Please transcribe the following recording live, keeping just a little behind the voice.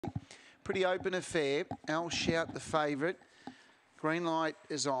Pretty open affair. Al Shout the favourite. Green light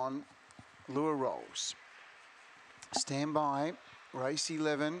is on. Lure rolls. Stand by. Race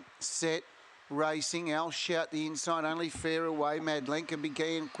 11. Set. Racing. Al Shout the inside. Only fair away. Madlenka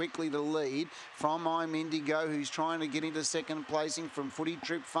began quickly to lead from I'm Indigo, who's trying to get into second placing from Footy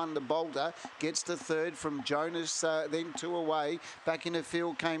Trip Fun to Bolter. Gets to third from Jonas, then two away. Back in the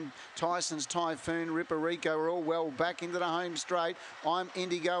field came Tyson's Typhoon. Riparico are all well back into the home straight. I'm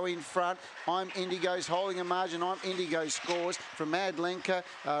Indigo in front. I'm Indigo's holding a margin. I'm Indigo scores from Madlenka.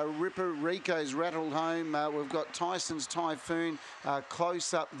 Riparico's rattled home. We've got Tyson's Typhoon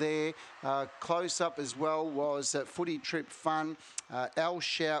close up there. Close up as well was Footy Trip Fun. Al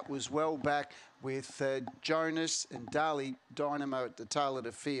Shout was well back with Jonas and Dali Dynamo at the tail of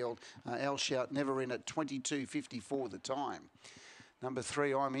the field. Al Shout never in at 22.54 the time. Number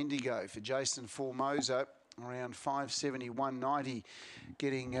 3, I'm Indigo for Jason Formosa. Around 571.90,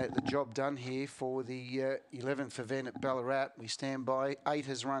 getting the job done here for the 11th event at Ballarat. We stand by. 8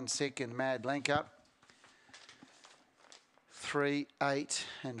 has run second, Madlenka. 3, 8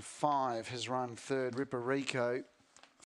 and 5 has run third, Riparico.